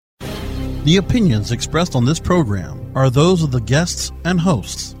The opinions expressed on this program are those of the guests and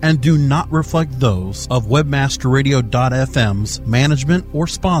hosts and do not reflect those of WebmasterRadio.fm's management or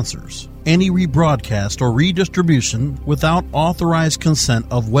sponsors. Any rebroadcast or redistribution without authorized consent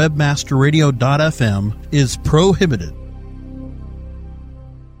of WebmasterRadio.fm is prohibited.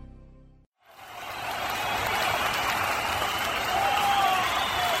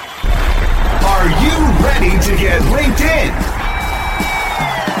 Are you ready to get LinkedIn?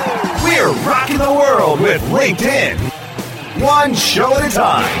 We're rocking the world with LinkedIn, one show at a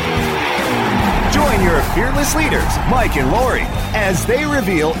time. Join your fearless leaders, Mike and Lori, as they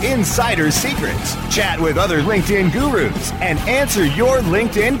reveal insider secrets, chat with other LinkedIn gurus, and answer your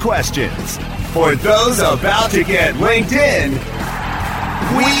LinkedIn questions. For those about to get LinkedIn,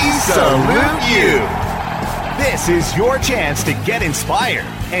 we salute you. This is your chance to get inspired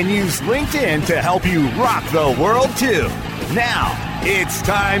and use LinkedIn to help you rock the world too. Now, it's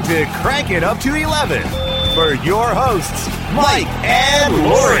time to crank it up to 11 for your hosts, Mike and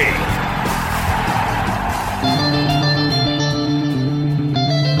Lori.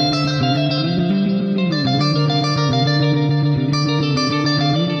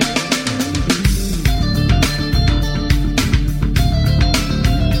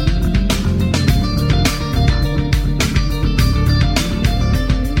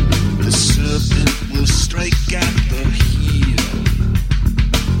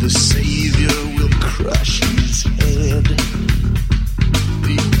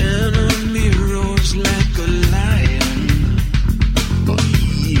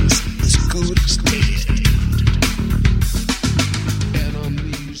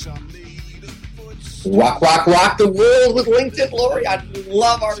 Rock the world with LinkedIn, Lori. I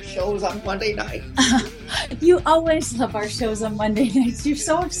love our shows on Monday night. You always love our shows on Monday nights. You're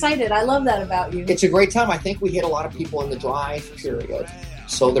so excited. I love that about you. It's a great time. I think we hit a lot of people in the drive period,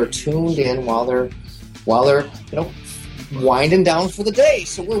 so they're tuned in while they're winding down for the day.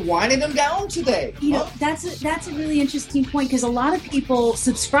 So we're winding them down today. You know, that's a really interesting point, because a lot of people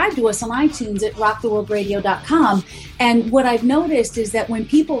subscribe to us on iTunes at rocktheworldradio.com. And what I've noticed is that when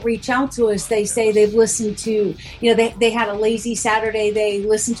people reach out to us, they say they've listened to, they had a lazy Saturday. They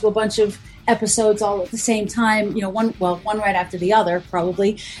listened to a bunch of episodes all at the same time, one right after the other,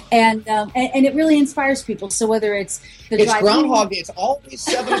 probably. And it really inspires people. So whether it's Groundhog Day, it's always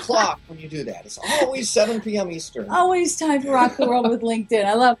 7 o'clock when you do that. It's always 7 p.m. Eastern. Always time to rock the world with LinkedIn.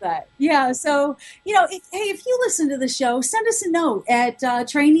 I love that. Yeah. So, if you listen to the show, send us a note at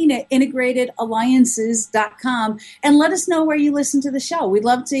training@integratedalliances.com and let us know where you listen to the show. We'd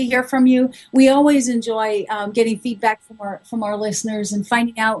love to hear from you. We always enjoy getting feedback from our listeners and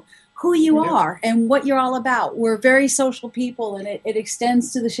finding out who you are and what you're all about. We're very social people, and it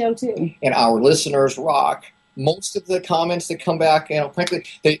extends to the show too. And our listeners rock. Most of the comments that come back, frankly,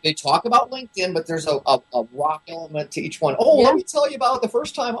 they talk about LinkedIn, but there's a rock element to each one. Let me tell you about the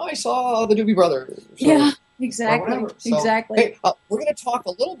first time I saw the Doobie Brothers. Yeah, exactly. So, exactly. Hey, we're going to talk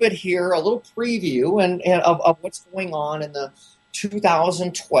a little bit here, a little preview and of what's going on in the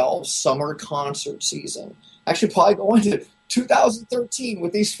 2012 summer concert season. Actually, probably go into 2013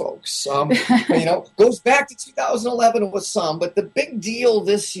 with these folks. Goes back to 2011 with some, but the big deal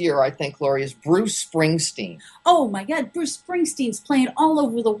this year, I think, Lori, is Bruce Springsteen. Oh my God, Bruce Springsteen's playing all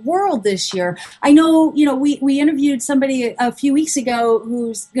over the world this year. I know, we interviewed somebody a few weeks ago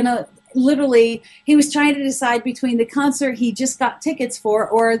who's gonna literally, he was trying to decide between the concert he just got tickets for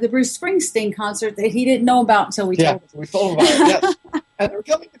or the Bruce Springsteen concert that he didn't know about until we told him. We told him about it, yes. And they're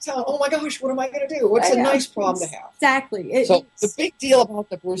coming to town. Oh my gosh, what am I going to do? What's a nice problem to have? Exactly. So the big deal about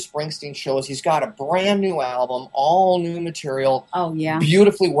the Bruce Springsteen show is he's got a brand new album, all new material. Oh yeah,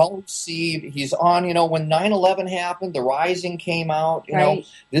 beautifully well received. He's on. When 9/11 happened, The Rising came out.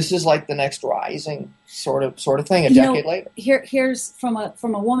 This is like the next Rising sort of thing. A decade later. Here's from a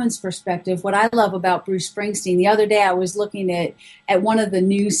woman's perspective what I love about Bruce Springsteen. The other day I was looking at one of the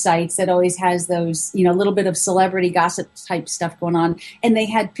news sites that always has those a little bit of celebrity gossip type stuff going on. And they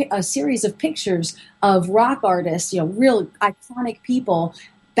had a series of pictures of rock artists, real iconic people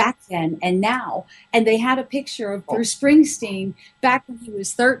back then and now. And they had a picture of Bruce Springsteen back when he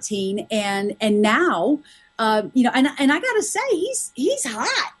was 13 and now, and I got to say, he's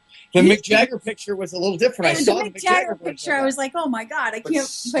hot. The Mick Jagger picture was a little different. I saw the Mick Jagger picture. I was like, oh my God, I can't.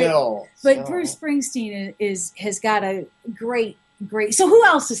 But Bruce Springsteen has got a great. So who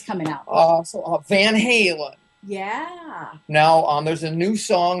else is coming out? Van Halen. Yeah. Now, there's a new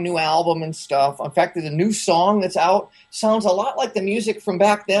song, new album and stuff. In fact, there's a new song that's out. Sounds a lot like the music from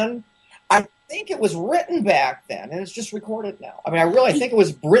back then. I think it was written back then, and it's just recorded now. I mean, I really think it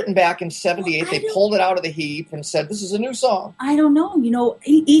was written back in 78. They pulled it out of the heap and said, this is a new song. I don't know. You know,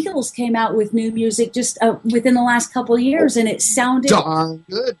 Eagles came out with new music just within the last couple of years, and it sounded darn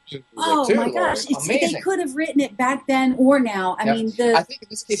good. Oh, my gosh. They could have written it back then or now. I mean, I think in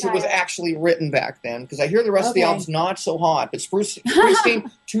this case it was actually written back then, because I hear the rest of the album's not so hot. But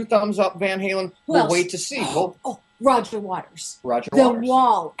Springsteen, 2 thumbs up, Van Halen, we'll wait to see. Roger Waters. The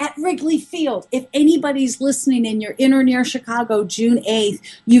Wall at Wrigley Field. If anybody's listening and you're in or near Chicago, June 8th,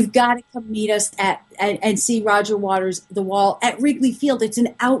 you've got to come meet us and see Roger Waters, The Wall at Wrigley Field. It's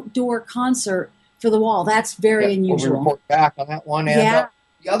an outdoor concert for The Wall. That's very unusual. We'll report back on that one. And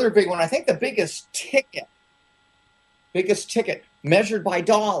the other big one, I think the biggest ticket measured by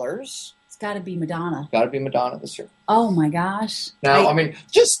dollars. Got to be Madonna. Got to be Madonna this year. Oh my gosh! Now, I mean,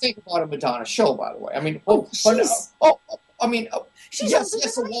 just think about a Madonna show. By the way, I mean, yes, a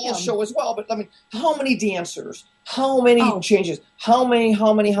Wall show as well. But I mean, how many dancers? How many changes? How many? You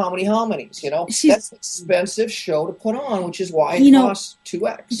know, that's an expensive show to put on, which is why it costs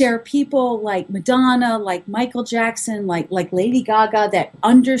 2x. There are people like Madonna, like Michael Jackson, like Lady Gaga that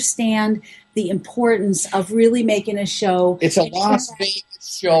understand the importance of really making a show. It's a Las Vegas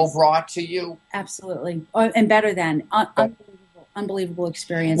show brought to you. Absolutely. And better than. Unbelievable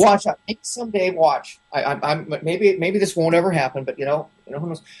experience. Watch out. Maybe someday, watch. Maybe this won't ever happen, but you know who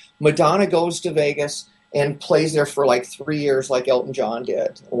knows? Madonna goes to Vegas and plays there for like 3 years like Elton John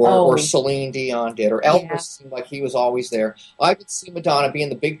did, or Celine Dion did, or Elvis seemed like he was always there. I could see Madonna being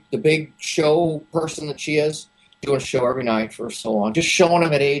the big show person that she is, doing a show every night for so long, just showing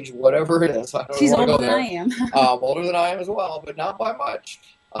them at age whatever it is. She's older than I am. Older than I am as well, but not by much.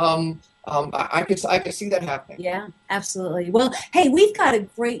 I could see that happening. Yeah, absolutely. Well, hey, we've got a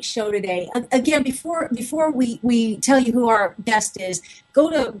great show today. Again, before we tell you who our guest is,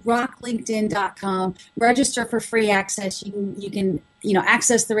 go to rocklinkedin.com, register for free access. You can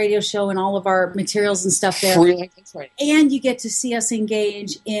access the radio show and all of our materials and stuff there. Free LinkedIn training. And you get to see us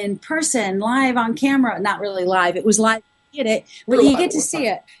engage in person, live on camera. Not really live. It was live. Get it, but you get to see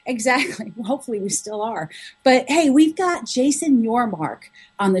it. Exactly. Well, hopefully we still are. But hey, we've got Jason Yormark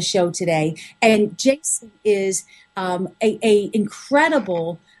on the show today, and Jason is a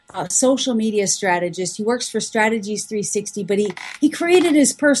incredible social media strategist. He works for Strategies 360, but he created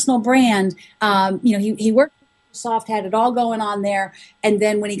his personal brand. He worked for Microsoft, had it all going on there, and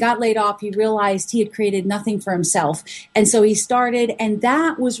then when he got laid off, he realized he had created nothing for himself, and so he started, and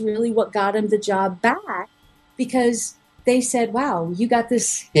that was really what got him the job back, because they said, wow, you got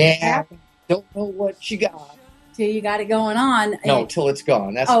this. Yeah, don't know what you got. Till you got it going on. No, till it's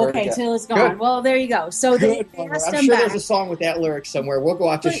gone. That's till it's gone. Good. Well, there you go. So they asked him I'm sure back. There's a song with that lyric somewhere. We'll go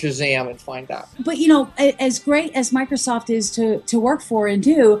out to Shazam and find out. But, as great as Microsoft is to work for and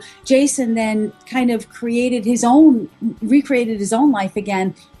do, Jason then kind of recreated his own life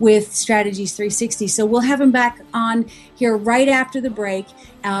again with Strategies 360. So we'll have him back on here right after the break.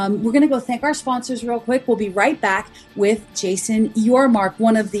 We're going to go thank our sponsors real quick. We'll be right back with Jason Yormark,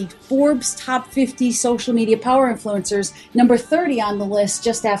 one of the Forbes Top 50 social media power influencers, number 30 on the list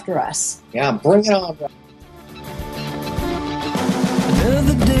just after us. Yeah, bring it on.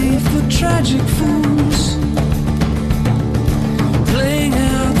 Another day for tragic fools, playing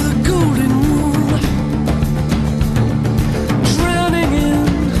out the golden rule, drowning in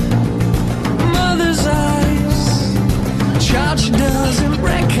mother's eyes, child she doesn't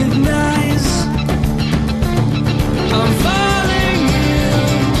recognize. I'm falling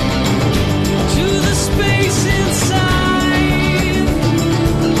into the space inside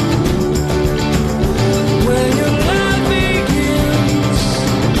where your love begins,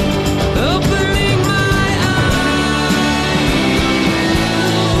 opening my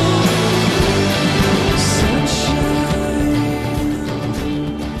eyes. Sunshine.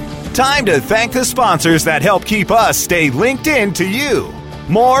 Time to thank the sponsors that help keep us stay linked in to you.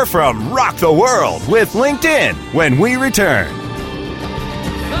 More from Rock the World with LinkedIn when we return.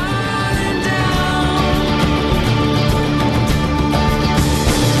 Falling down.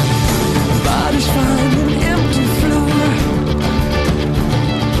 Bodies find an empty floor.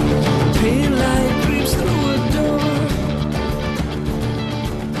 Pale light creeps through a door.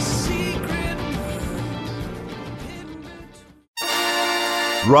 A secret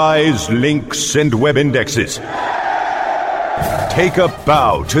Rise, links, and web indexes. Take a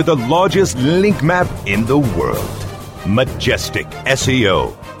bow to the largest link map in the world. Majestic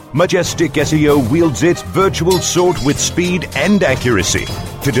SEO. Majestic SEO wields its virtual sword with speed and accuracy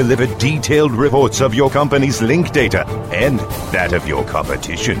to deliver detailed reports of your company's link data and that of your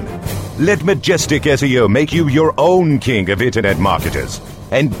competition. Let Majestic SEO make you your own king of internet marketers.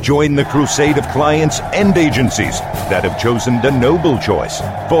 and join the crusade of clients and agencies that have chosen the noble choice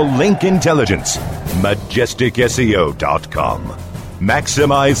for link intelligence. MajesticSEO.com.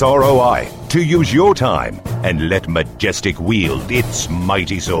 Maximize ROI to use your time and let Majestic wield its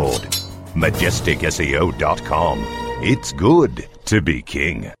mighty sword. MajesticSEO.com. It's good to be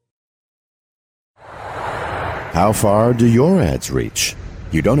king. How far do your ads reach?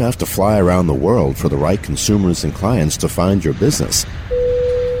 You don't have to fly around the world for the right consumers and clients to find your business.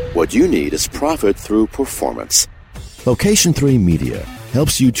 What you need is profit through performance. Location 3 Media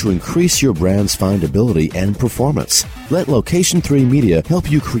helps you to increase your brand's findability and performance. Let Location 3 Media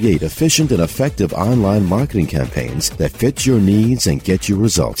help you create efficient and effective online marketing campaigns that fit your needs and get you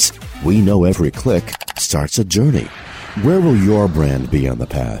results. We know every click starts a journey. Where will your brand be on the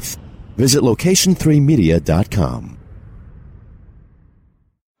path? Visit location3media.com.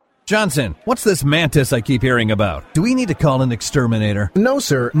 Johnson, what's this mantis I keep hearing about? Do we need to call an exterminator? No,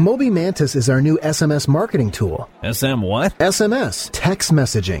 sir. Moby Mantis is our new SMS marketing tool. SM what? SMS, text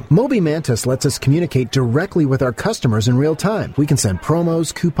messaging. Moby Mantis lets us communicate directly with our customers in real time. We can send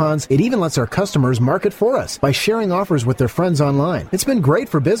promos, coupons. It even lets our customers market for us by sharing offers with their friends online. It's been great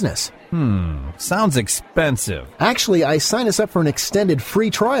for business. Sounds expensive. Actually, I signed us up for an extended free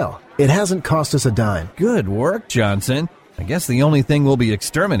trial. It hasn't cost us a dime. Good work, Johnson. I guess the only thing we'll be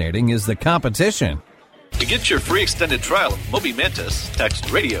exterminating is the competition. To get your free extended trial of Moby Mantis,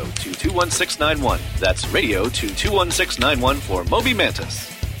 text radio to 21691. That's radio to 21691 for Moby Mantis.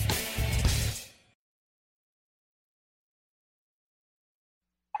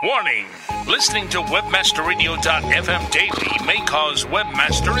 Warning! Listening to WebmasterRadio.fm daily may cause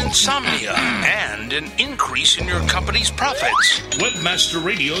webmaster insomnia and an increase in your company's profits.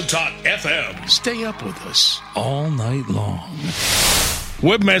 WebmasterRadio.fm. Stay up with us all night long.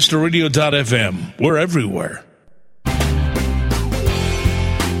 WebmasterRadio.fm. We're everywhere.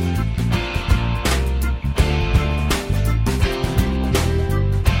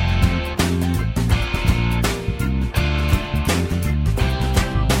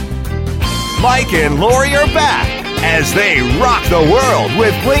 Mike and Lori are back as they rock the world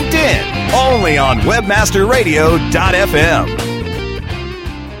with LinkedIn, only on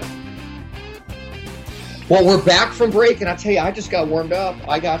WebmasterRadio.fm. Well, we're back from break, and I tell you, I just got warmed up.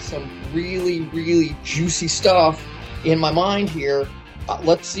 I got some really, really juicy stuff in my mind here.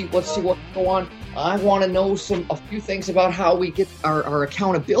 Let's see what can go on. I want to know a few things about how we get our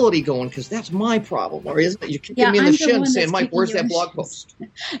accountability going, because that's my problem, or isn't it? You're kicking me in the shins saying, Mike, where's that blog post?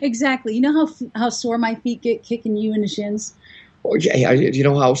 Exactly. You know how sore my feet get kicking you in the shins? Oh, yeah, you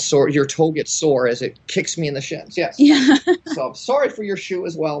know how sore your toe gets sore as it kicks me in the shins. Yes. Yeah. So I'm sorry for your shoe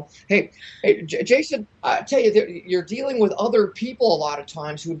as well. Hey, Jason, I tell you, you're dealing with other people a lot of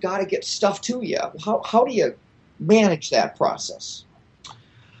times who've got to get stuff to you. How do you manage that process?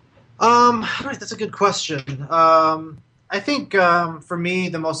 That's a good question. I think for me,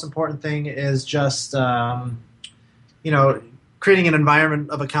 the most important thing is just, creating an environment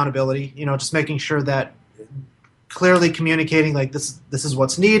of accountability. Just making sure that clearly communicating, like this is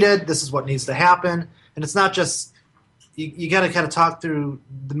what's needed, this is what needs to happen, and it's not just you got to kind of talk through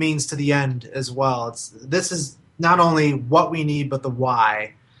the means to the end as well. This is not only what we need, but the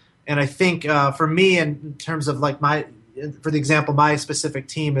why. And I think for me, in terms of like for the example, my specific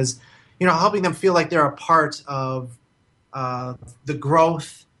team is, helping them feel like they're a part of the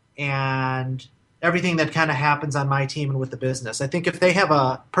growth and everything that kind of happens on my team and with the business. I think if they have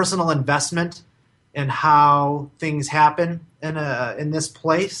a personal investment in how things happen in this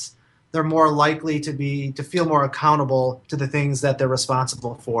place, they're more likely to feel more accountable to the things that they're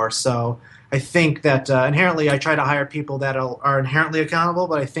responsible for. So I think that inherently I try to hire people that are inherently accountable,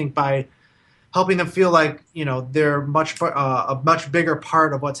 but I think by helping them feel like they're a much bigger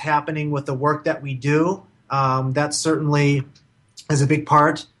part of what's happening with the work that we do. That certainly is a big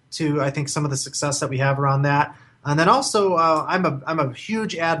part to, I think, some of the success that we have around that. And then also, I'm a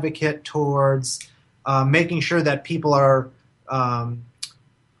huge advocate towards making sure that people are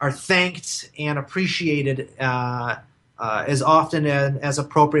thanked and appreciated as often and as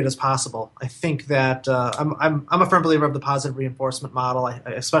appropriate as possible. I think that I'm a firm believer of the positive reinforcement model,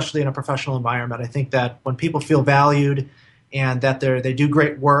 especially in a professional environment. I think that when people feel valued and that they do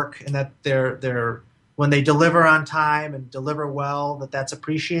great work and that they're when they deliver on time and deliver well, that's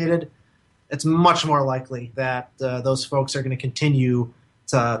appreciated, it's much more likely that those folks are going to continue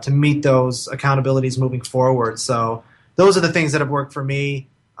to meet those accountabilities moving forward. So those are the things that have worked for me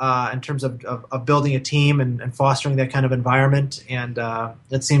in terms of building a team and fostering that kind of environment, and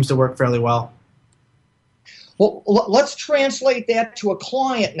it seems to work fairly well. Well, let's translate that to a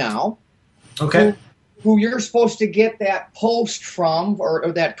client now. Okay. who you're supposed to get that post from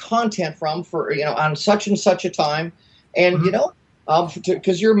or that content from for, on such and such a time. And,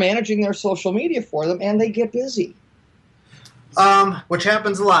 because you're managing their social media for them and they get busy. Which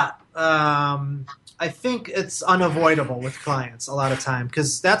happens a lot. I think it's unavoidable with clients a lot of time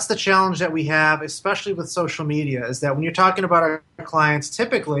because that's the challenge that we have, especially with social media, is that when you're talking about our clients,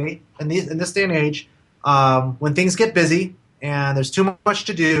 typically in this day and age, when things get busy and there's too much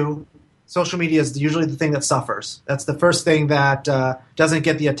to do, social media is usually the thing that suffers. That's the first thing that doesn't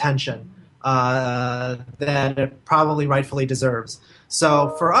get the attention that it probably rightfully deserves.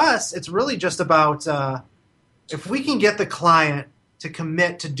 So for us, it's really just about if we can get the client to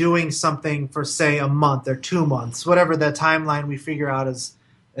commit to doing something for, say, a month or 2 months, whatever the timeline we figure out is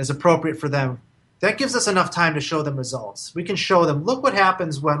appropriate for them, that gives us enough time to show them results. We can show them, look what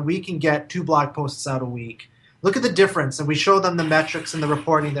happens when we can get 2 blog posts out a week. Look at the difference, and we show them the metrics and the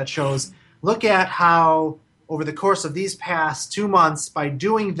reporting that shows, look at how over the course of these past 2 months, by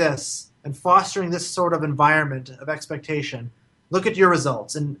doing this and fostering this sort of environment of expectation, look at your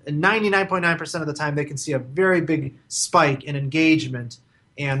results. And 99.9% of the time, they can see a very big spike in engagement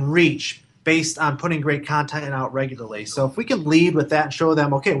and reach based on putting great content out regularly. So if we can lead with that and show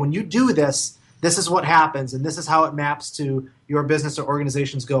them, okay, when you do this, this is what happens, and this is how it maps to your business or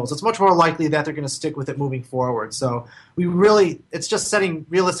organization's goals, it's much more likely that they're going to stick with it moving forward. So it's just setting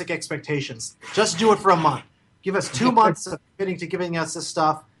realistic expectations. Just do it for a month. Give us 2 months of committing to giving us this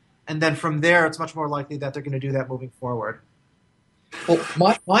stuff, and then from there, it's much more likely that they're going to do that moving forward. Well,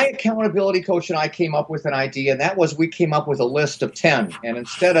 my accountability coach and I came up with an idea, and that was we came up with a list of 10. And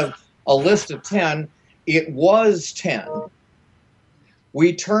instead of a list of 10, it was 10.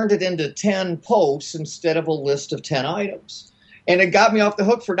 We turned it into 10 posts instead of a list of 10 items. And it got me off the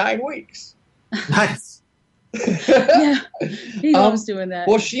hook for 9 weeks. Nice. Yeah, he loves doing that.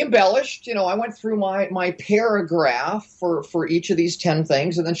 Well, she embellished. I went through my paragraph for each of these 10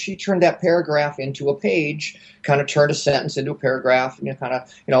 things, and then she turned that paragraph into a page, kind of turned a sentence into a paragraph, and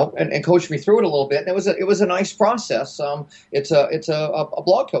and coached me through it a little bit. And it was a nice process. It's a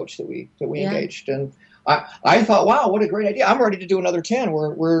blog coach that we engaged, and I thought, wow, what a great idea! I'm ready to do another 10.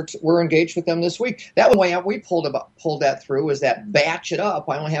 We're engaged with them this week. That way we pulled that through is that batch it up.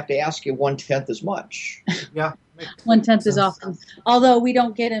 I only have to ask you 1/10 as much. Yeah. 1/10 is often. Although we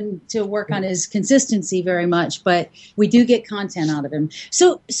don't get him to work on his consistency very much, but we do get content out of him.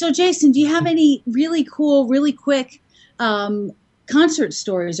 So Jason, do you have any really cool, really quick concert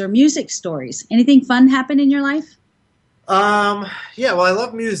stories or music stories? Anything fun happen in your life? Yeah, well, I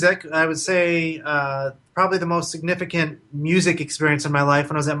love music. I would say probably the most significant music experience in my life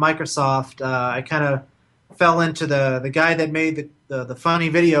when I was at Microsoft. I kind of fell into the guy that made the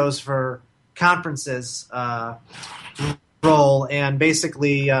funny videos for conferences role. And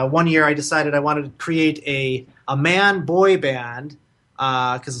basically, one year I decided I wanted to create a man-boy band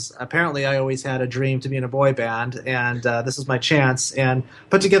because apparently I always had a dream to be in a boy band, and this is my chance. And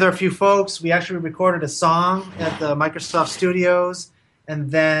put together a few folks. We actually recorded a song at the Microsoft Studios,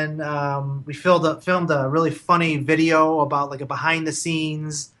 and then we filmed a really funny video about like a behind the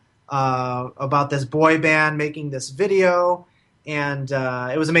scenes about this boy band making this video, and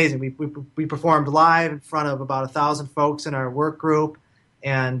it was amazing. We performed live in front of about 1,000 folks in our work group,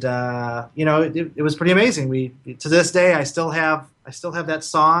 and it was pretty amazing. To this day I still have that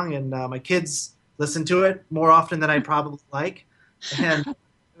song, and my kids listen to it more often than I probably like, and it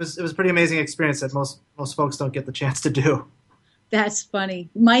was a pretty amazing experience that most folks don't get the chance to do. That's funny.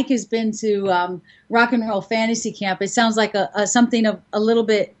 Mike has been to Rock and Roll Fantasy Camp. It sounds like something of a little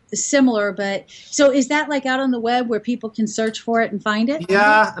bit similar, but so is that like out on the web where people can search for it and find it?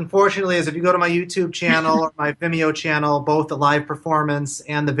 Yeah, unfortunately, if you go to my YouTube channel or my Vimeo channel, both the live performance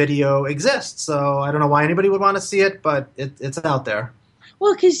and the video exist. So I don't know why anybody would want to see it, but it's out there.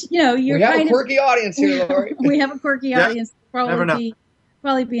 Well, because you're we have a quirky audience here, Lori. We have a quirky audience.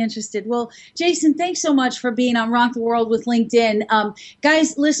 Probably be interested. Well, Jason, thanks so much for being on Rock the World with LinkedIn.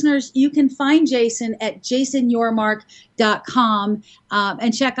 Guys, listeners, you can find Jason at jasonyormark.com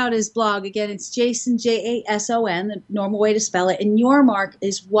and check out his blog. Again, it's Jason, Jason, the normal way to spell it, and Yormark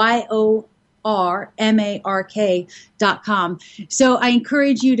is YORMARK.com. So I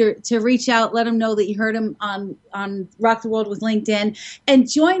encourage you to reach out, let them know that you heard him on Rock the World with LinkedIn, and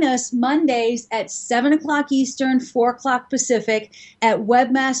join us Mondays at 7 o'clock Eastern, 4 o'clock Pacific at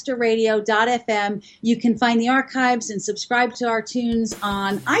webmasterradio.fm. You can find the archives and subscribe to our tunes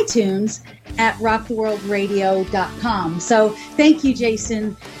on iTunes at rocktheworldradio.com. So thank you,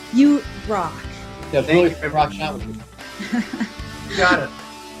 Jason. You rock. Yeah, it's really great rocking out with you. You got it.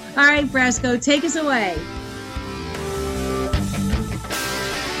 All right, Brasco, take us away.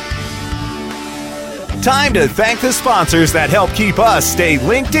 Time to thank the sponsors that help keep us stay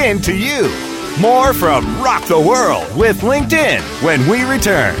linked in to you. More from Rock the World with LinkedIn when we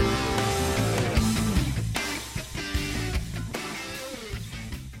return.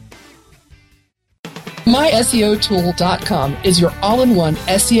 MySEOtool.com is your all-in-one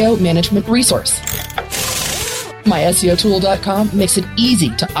SEO management resource. MySEOtool.com makes it easy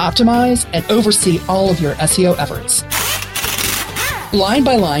to optimize and oversee all of your SEO efforts.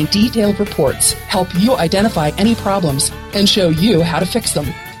 Line-by-line detailed reports help you identify any problems and show you how to fix them.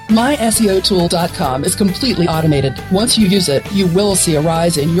 MySEOtool.com is completely automated. Once you use it, you will see a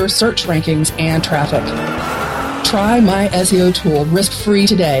rise in your search rankings and traffic. Try My SEO Tool risk-free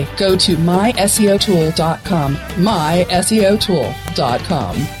today. Go to myseotool.com.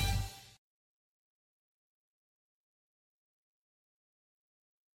 myseotool.com.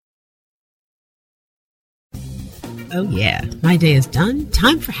 Oh yeah, my day is done.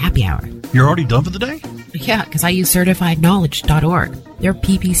 Time for happy hour. You're already done for the day? Yeah, because I use CertifiedKnowledge.org. Their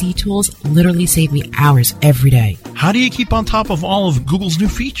PPC tools literally save me hours every day. How do you keep on top of all of Google's new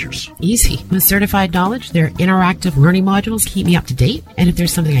features? Easy. With Certified Knowledge, their interactive learning modules keep me up to date. And if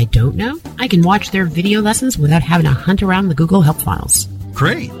there's something I don't know, I can watch their video lessons without having to hunt around the Google Help files.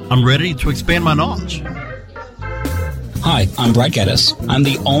 Great. I'm ready to expand my knowledge. Hi, I'm Brett Geddes. I'm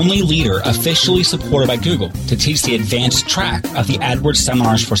the only leader officially supported by Google to teach the advanced track of the AdWords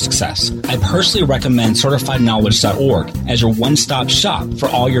Seminars for Success. I personally recommend CertifiedKnowledge.org as your one-stop shop for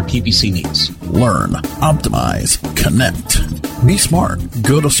all your PPC needs. Learn, optimize, connect. Be smart.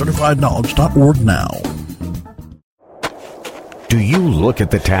 Go to CertifiedKnowledge.org now. Do you look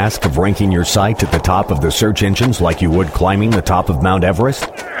at the task of ranking your site at the top of the search engines like you would climbing the top of Mount Everest?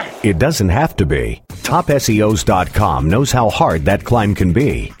 It doesn't have to be. TopSEOs.com knows how hard that climb can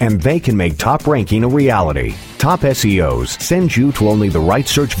be, and they can make top ranking a reality. Top SEOs sends you to only the right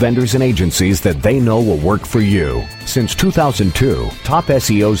search vendors and agencies that they know will work for you. Since 2002,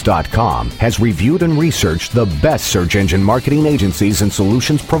 TopSEOs.com has reviewed and researched the best search engine marketing agencies and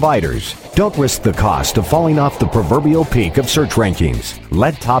solutions providers. Don't risk the cost of falling off the proverbial peak of search rankings.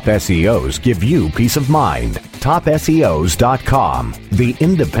 Let Top SEOs give you peace of mind. TopSEOs.com, the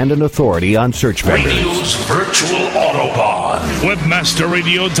independent authority on search vendors. Radio's virtual Autobahn.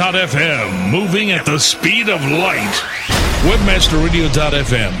 WebmasterRadio.fm, moving at the speed of light.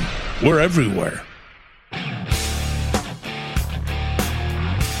 WebmasterRadio.fm, we're everywhere.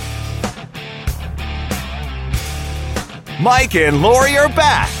 Mike and Lori are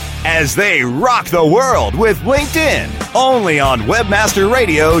back as they rock the world with LinkedIn, only on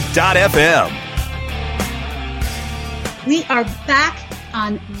WebmasterRadio.fm. We are back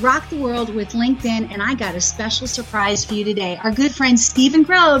on Rock the World with LinkedIn, and I got a special surprise for you today. Our good friend Stephen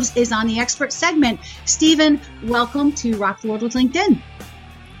Groves is on the expert segment. Stephen, welcome to Rock the World with LinkedIn.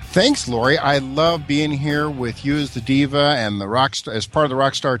 Thanks, Lori. I love being here with you as the diva and the rockstar, as part of the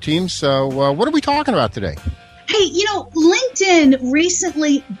Rockstar team. So what are we talking about today? Hey, LinkedIn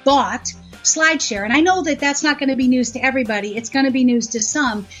recently bought SlideShare, and I know that that's not going to be news to everybody. It's going to be news to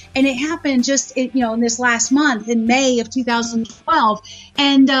some, and it happened just in this last month in May of 2012.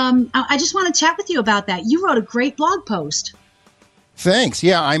 And I just want to chat with you about that. You wrote a great blog post. Thanks.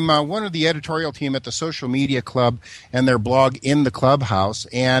 Yeah, I'm one of the editorial team at the Social Media Club and their blog In the Clubhouse.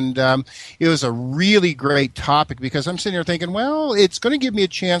 And it was a really great topic because I'm sitting here thinking, well, it's going to give me a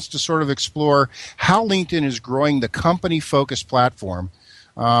chance to sort of explore how LinkedIn is growing the company-focused platform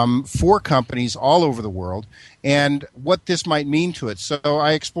for companies all over the world and what this might mean to it. So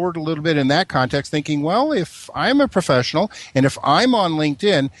I explored a little bit in that context, thinking, well, if I'm a professional and if I'm on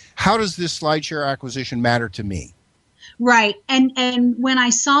LinkedIn, how does this SlideShare acquisition matter to me? Right. And when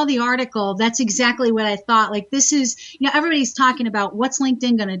I saw the article, that's exactly what I thought. Like, this is, everybody's talking about what's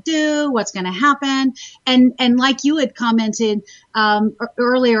LinkedIn going to do, what's going to happen. And like you had commented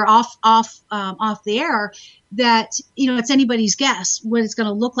earlier off the air, that, it's anybody's guess what it's going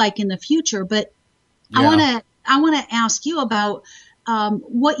to look like in the future. But yeah. I want to ask you about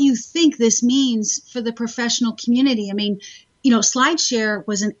what you think this means for the professional community. I mean, SlideShare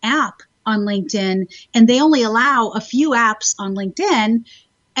was an app on LinkedIn, and they only allow a few apps on LinkedIn.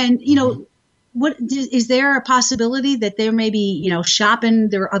 And, what is there a possibility that they're maybe, shopping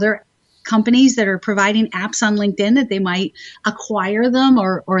there are other companies that are providing apps on LinkedIn that they might acquire them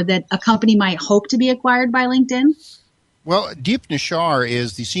or that a company might hope to be acquired by LinkedIn? Well, Deep Nishar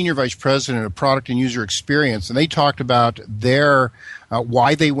is the Senior Vice President of Product and User Experience, and they talked about their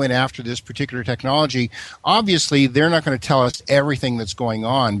why they went after this particular technology. Obviously, they're not going to tell us everything that's going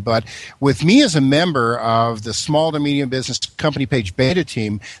on, but with me as a member of the small to medium business company page beta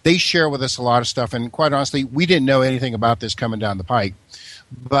team, they share with us a lot of stuff, and quite honestly, we didn't know anything about this coming down the pike.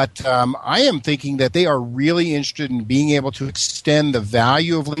 But I am thinking that they are really interested in being able to extend the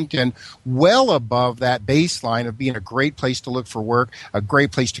value of LinkedIn well above that baseline of being a great place to look for work, a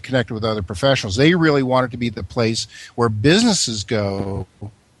great place to connect with other professionals. They really want it to be the place where businesses go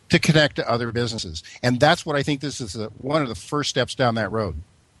to connect to other businesses. And that's what I think this is one of the first steps down that road.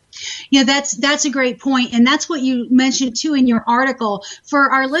 Yeah, that's a great point. And that's what you mentioned too in your article. For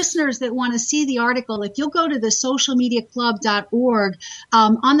our listeners that want to see the article, if you'll go to the socialmediaclub.org,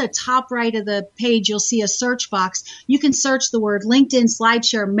 on the top right of the page, you'll see a search box. You can search the word LinkedIn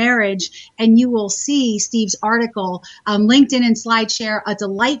SlideShare marriage, and you will see Steve's article, LinkedIn and SlideShare, a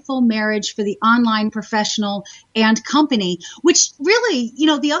delightful marriage for the online professional and company, which really,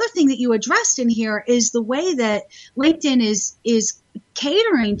 the other thing that you addressed in here is the way that LinkedIn is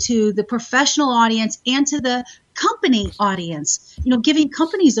catering to the professional audience and to the company audience, giving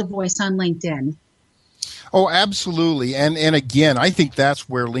companies a voice on LinkedIn. Oh, absolutely. And again, I think that's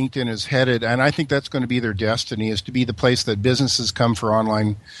where LinkedIn is headed, and I think that's going to be their destiny, is to be the place that businesses come for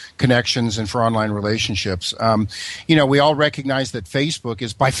online connections and for online relationships. We all recognize that Facebook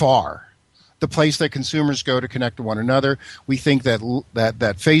is by far the place that consumers go to connect to one another. We think that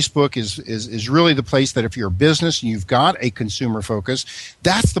Facebook is really the place that if you're a business and you've got a consumer focus,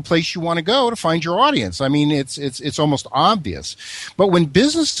 that's the place you want to go to find your audience. I mean, it's almost obvious. But when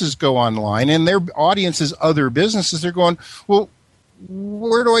businesses go online and their audience is other businesses, they're going, well,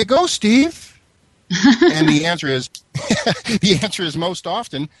 where do I go, Steve? And the answer is most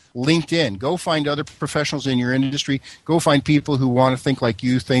often LinkedIn. Go find other professionals in your industry. Go find people who want to think like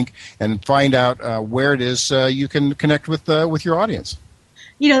you think, and find out where it is you can connect with your audience.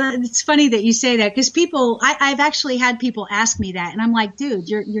 It's funny that you say that, because I've actually had people ask me that, and I'm like, dude,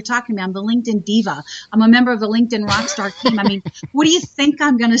 you're talking to me. I'm the LinkedIn diva. I'm a member of the LinkedIn Rockstar team. I mean, what do you think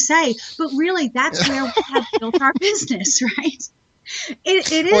I'm going to say? But really, that's where we have built our business, right?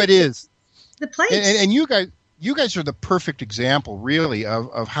 It is. The place. And you guys are the perfect example, really,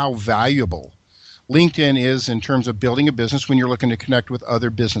 of how valuable LinkedIn is in terms of building a business when you're looking to connect with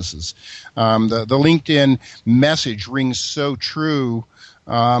other businesses. The LinkedIn message rings so true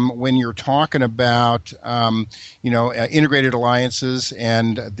when you're talking about integrated alliances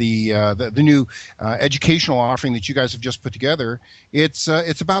and the new educational offering that you guys have just put together. It's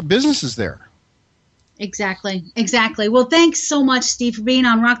about businesses there. Exactly. Well, thanks so much, Steve, for being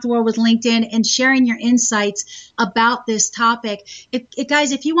on Rock the World with LinkedIn and sharing your insights about this topic.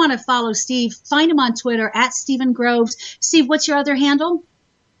 Guys, if you want to follow Steve, find him on Twitter at Stephen Groves. Steve, what's your other handle?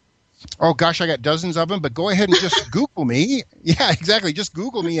 Oh, gosh, I got dozens of them, but go ahead and just Google me. Yeah, exactly. Just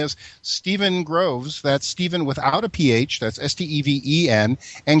Google me as Stephen Groves. That's Stephen without a PH. That's Steven,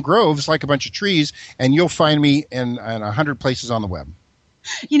 and Groves like a bunch of trees, and you'll find me in 100 places on the web.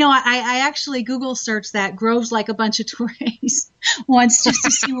 I actually Google searched that, Groves like a bunch of trees, once, just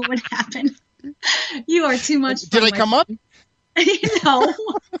to see what would happen. You are too much fun. Did I come up? No.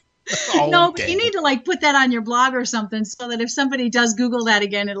 Oh, no, okay. But you need to put that on your blog or something, so that if somebody does Google that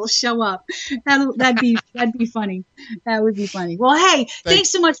again, it'll show up. That'd be funny. That would be funny. Well, hey,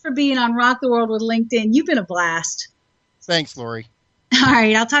 thanks so much for being on Rock the World with LinkedIn. You've been a blast. Thanks, Lori. All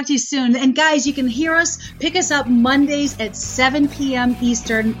right, I'll talk to you soon. And guys, you can pick us up Mondays at 7 p.m.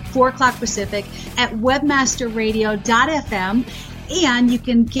 Eastern, 4 o'clock Pacific at webmasterradio.fm. And you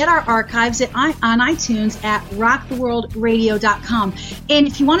can get our archives on iTunes at rocktheworldradio.com. And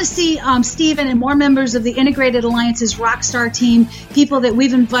if you want to see Stephen and more members of the Integrated Alliances Rockstar team, people that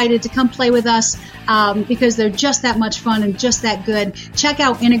we've invited to come play with us because they're just that much fun and just that good, check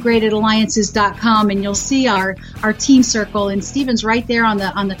out integratedalliances.com, and you'll see our team circle. And Stephen's right there on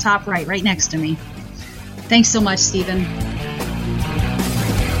the top right next to me. Thanks so much, Stephen.